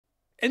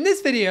In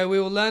this video, we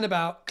will learn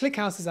about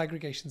ClickHouse's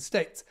aggregation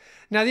states.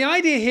 Now, the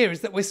idea here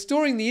is that we're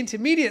storing the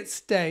intermediate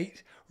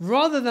state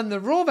rather than the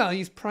raw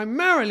values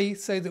primarily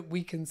so that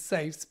we can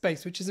save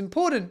space, which is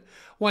important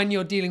when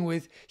you're dealing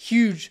with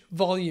huge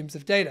volumes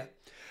of data.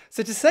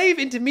 So to save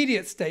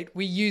intermediate state,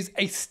 we use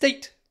a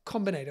state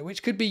combinator,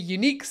 which could be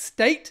unique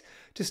state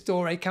to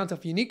store a count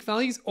of unique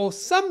values or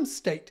sum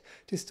state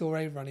to store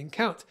a running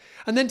count.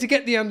 And then to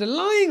get the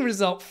underlying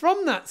result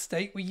from that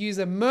state, we use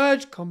a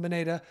merge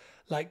combinator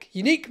like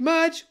unique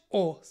merge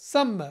or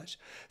sum merge.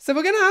 So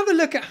we're going to have a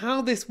look at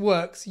how this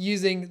works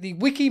using the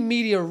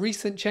Wikimedia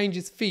recent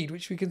changes feed,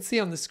 which we can see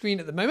on the screen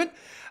at the moment.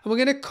 And we're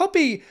going to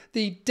copy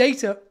the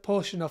data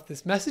portion of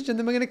this message, and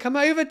then we're going to come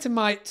over to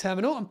my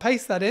terminal and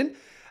paste that in,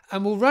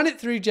 and we'll run it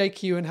through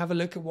JQ and have a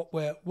look at what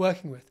we're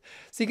working with.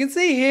 So you can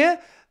see here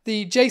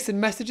the JSON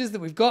messages that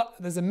we've got.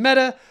 There's a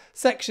meta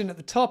section at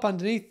the top.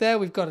 Underneath there,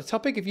 we've got a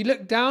topic. If you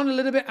look down a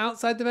little bit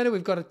outside the meta,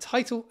 we've got a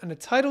title and a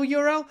title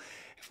URL.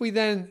 If we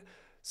then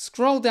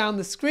scroll down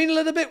the screen a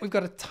little bit, we've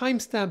got a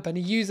timestamp and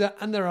a user,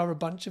 and there are a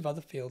bunch of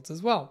other fields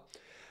as well.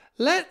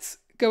 Let's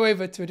go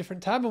over to a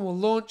different tab and we'll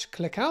launch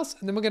ClickHouse,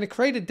 and then we're going to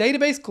create a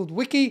database called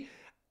Wiki,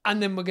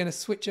 and then we're going to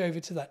switch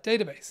over to that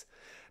database.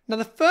 Now,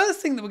 the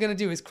first thing that we're going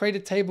to do is create a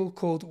table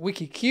called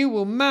WikiQ.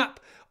 We'll map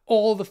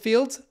all the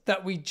fields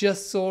that we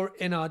just saw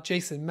in our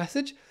JSON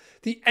message.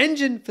 The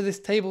engine for this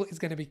table is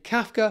going to be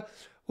Kafka.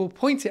 We'll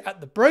point it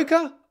at the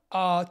broker.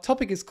 Our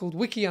topic is called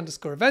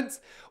wiki_events.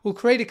 We'll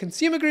create a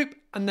consumer group,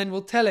 and then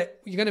we'll tell it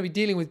you're going to be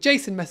dealing with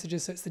JSON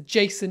messages, so it's the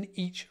JSON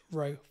each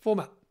row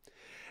format.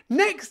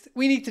 Next,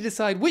 we need to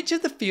decide which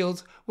of the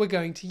fields we're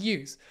going to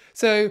use.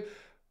 So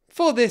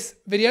for this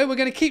video, we're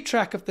going to keep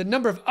track of the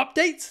number of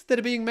updates that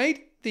are being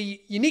made,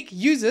 the unique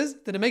users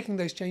that are making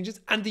those changes,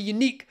 and the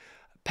unique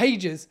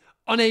pages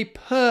on a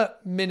per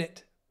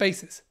minute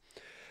basis.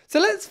 So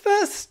let's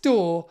first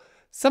store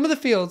some of the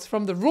fields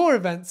from the raw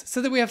events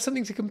so that we have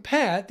something to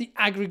compare the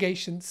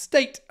aggregation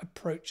state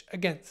approach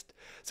against.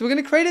 So we're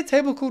going to create a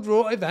table called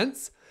raw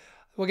events.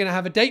 We're going to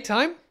have a date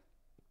time.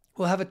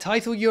 We'll have a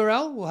title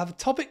URL. We'll have a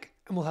topic,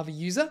 and we'll have a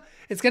user.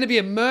 It's going to be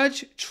a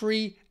merge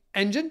tree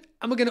engine,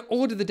 and we're going to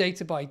order the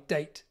data by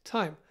date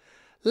time.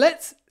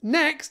 Let's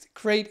next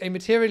create a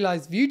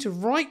materialized view to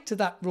write to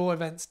that raw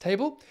events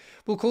table.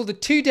 We'll call the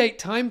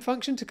toDateTime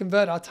function to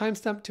convert our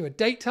timestamp to a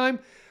date time.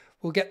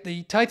 We'll get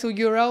the title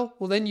URL.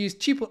 We'll then use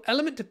tuple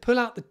element to pull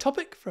out the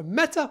topic from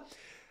meta.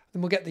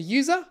 Then we'll get the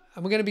user,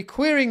 and we're going to be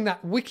querying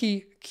that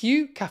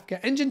WikiQ Kafka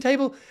engine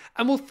table,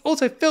 and we'll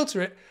also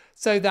filter it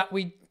so that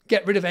we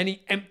get rid of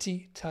any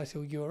empty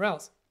title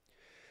URLs.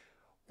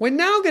 We're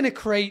now going to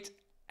create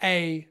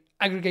a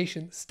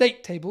aggregation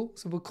state table.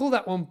 So we'll call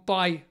that one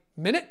by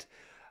minute.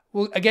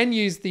 We'll again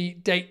use the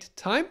date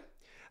time.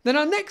 Then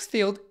our next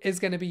field is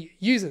going to be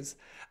users,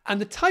 and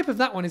the type of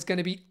that one is going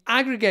to be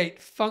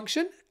aggregate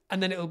function,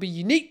 and then it will be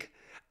unique,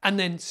 and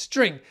then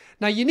string.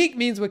 Now, unique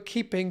means we're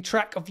keeping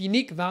track of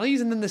unique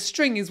values, and then the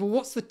string is, well,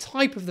 what's the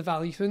type of the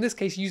value? So in this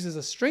case, users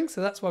are string,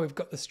 so that's why we've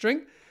got the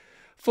string.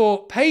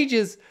 For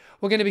pages,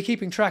 we're going to be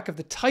keeping track of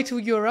the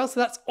title URL, so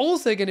that's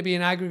also going to be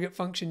an aggregate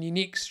function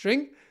unique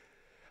string.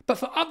 But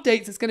for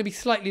updates, it's going to be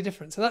slightly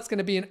different. So that's going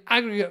to be an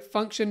aggregate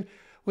function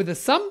with a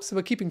sum, so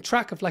we're keeping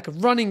track of like a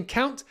running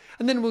count,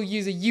 and then we'll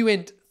use a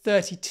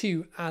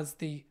uint32 as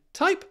the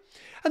type.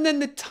 And then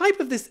the type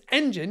of this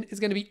engine is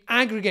going to be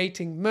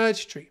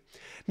AggregatingMergeTree.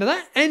 Now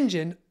that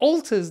engine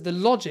alters the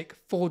logic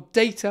for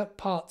data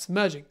parts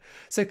merging.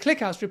 So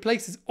ClickHouse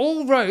replaces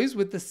all rows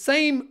with the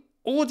same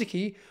order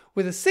key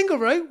with a single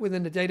row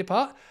within the data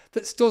part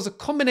that stores a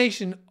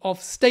combination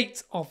of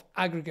states of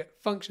aggregate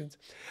functions.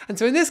 And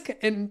so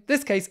in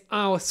this case,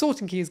 our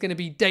sorting key is going to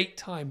be date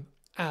time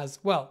as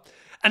well.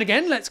 And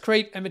again, let's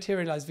create a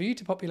materialized view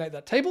to populate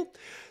that table.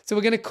 So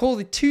we're going to call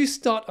the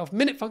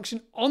toStartOfMinute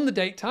function on the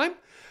date time.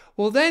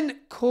 We'll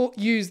then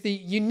use the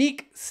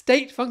unique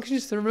state function.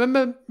 So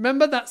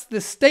remember that's the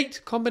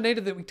state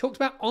combinator that we talked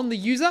about on the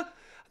user. And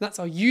that's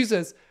our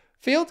users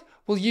field.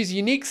 We'll use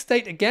unique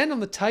state again on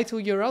the title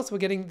URL. So we're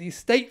getting the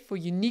state for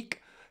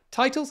unique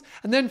titles.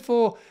 And then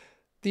for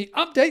the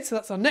update, so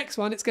that's our next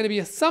one, it's going to be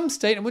a sum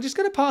state. And we're just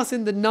going to pass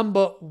in the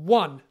number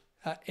 1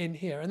 in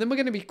here. And then we're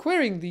going to be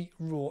querying the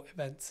raw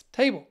events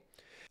table.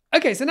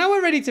 Okay, so now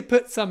we're ready to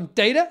put some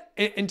data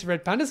into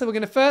Redpanda. So we're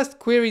going to first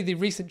query the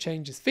recent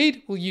changes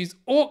feed. We'll use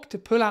awk to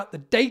pull out the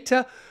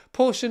data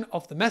portion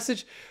of the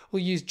message.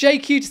 We'll use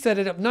JQ to set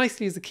it up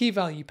nicely as a key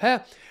value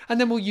pair. And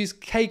then we'll use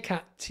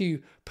KCAT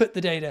to put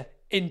the data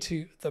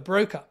into the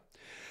broker.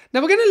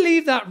 Now we're going to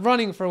leave that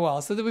running for a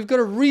while so that we've got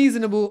a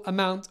reasonable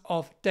amount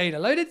of data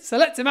loaded. So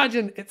let's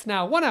imagine it's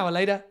now 1 hour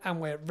later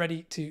and we're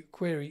ready to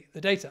query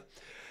the data.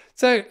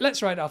 So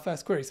let's write our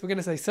first query. So we're going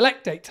to say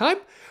select date time.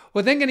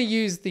 We're then going to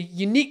use the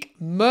unique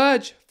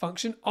merge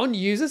function on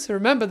users. So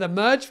remember, the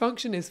merge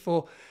function is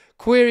for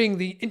querying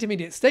the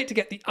intermediate state to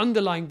get the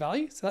underlying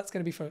value. So that's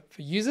going to be for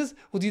users.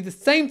 We'll do the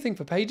same thing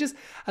for pages.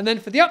 And then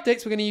for the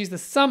updates, we're going to use the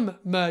sum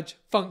merge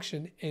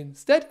function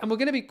instead. And we're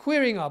going to be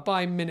querying our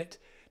by minute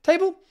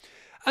table.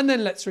 And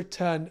then let's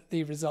return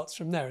the results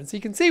from there. And so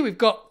you can see we've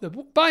got the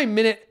by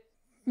minute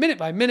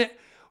by minute.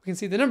 We can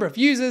see the number of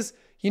users,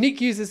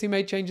 unique users who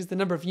made changes, the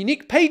number of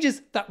unique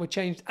pages that were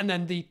changed, and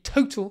then the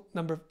total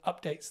number of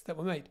updates that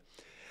were made.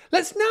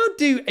 Let's now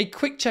do a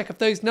quick check of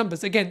those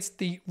numbers against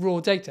the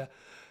raw data.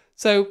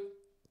 So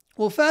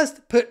we'll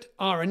first put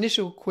our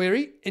initial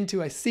query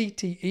into a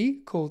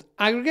CTE called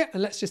aggregate,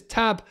 and let's just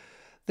tab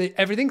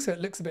everything so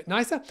it looks a bit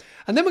nicer.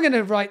 And then we're going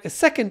to write a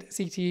second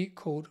CTE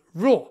called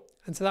raw.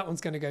 And so that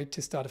one's going to go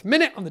to start of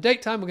minute on the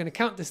date time. We're going to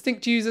count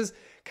distinct users,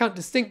 count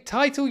distinct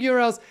title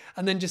URLs,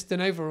 and then just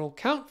an overall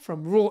count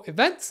from raw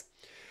events.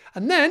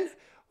 And then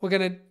we're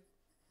going to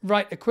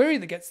write a query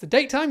that gets the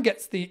date time,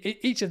 gets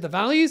each of the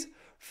values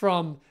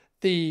from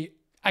the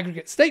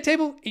aggregate state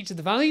table, each of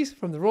the values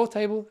from the raw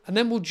table, and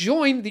then we'll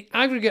join the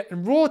aggregate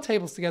and raw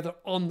tables together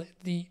on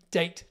the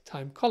date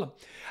time column.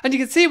 And you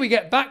can see we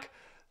get back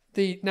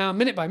the now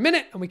minute by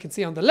minute, and we can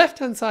see on the left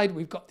hand side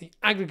we've got the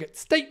aggregate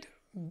state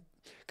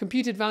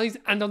computed values,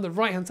 and on the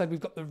right hand side we've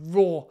got the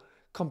raw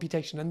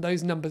computation, and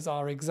those numbers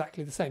are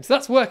exactly the same. So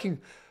that's working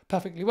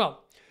perfectly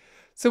well.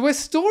 So we're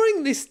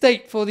storing this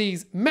state for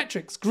these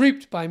metrics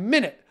grouped by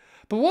minute,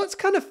 but what's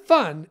kind of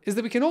fun is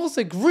that we can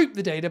also group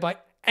the data by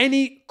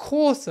any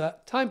coarser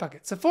time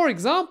packet. So for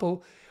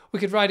example, we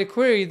could write a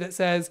query that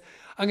says,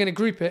 I'm going to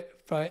group it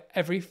by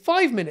every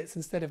 5 minutes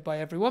instead of by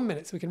every 1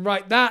 minute. So we can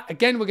write that.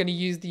 Again, we're going to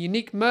use the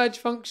unique merge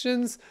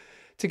functions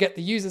to get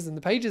the users and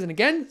the pages. And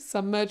again,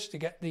 submerge to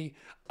get the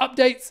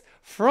updates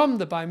from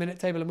the by minute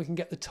table, and we can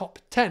get the top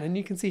 10. And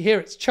you can see here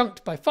it's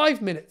chunked by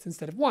 5 minutes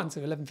instead of 1.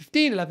 So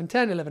 11:15,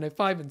 11:10,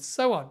 11:05, and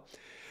so on.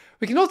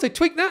 We can also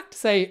tweak that to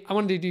say, I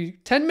want to do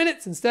 10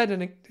 minutes instead.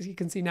 And as you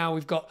can see now,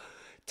 we've got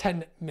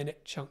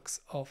 10-minute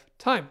chunks of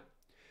time.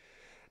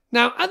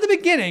 Now, at the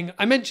beginning,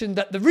 I mentioned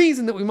that the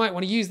reason that we might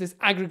want to use this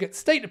aggregate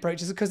state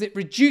approach is because it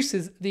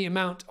reduces the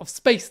amount of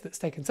space that's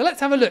taken. So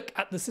let's have a look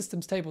at the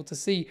systems table to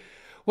see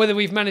whether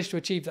we've managed to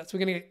achieve that. So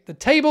we're going to get the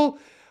table,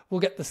 we'll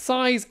get the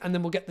size, and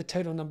then we'll get the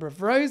total number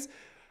of rows.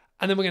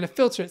 And then we're going to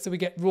filter it so we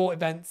get raw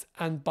events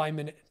and by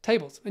minute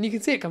tables. And you can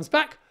see it comes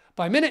back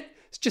by minute.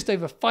 It's just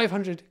over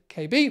 500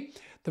 KB.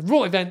 The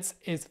raw events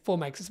is 4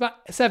 megs. It's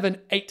about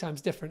 7-8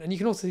 times different. And you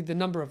can also see the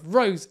number of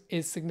rows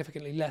is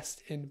significantly less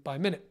in by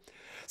minute.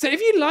 So if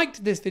you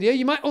liked this video,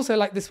 you might also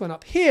like this one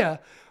up here,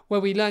 where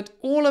we learned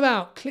all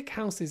about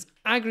ClickHouse's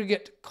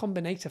aggregate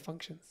combinator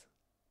functions.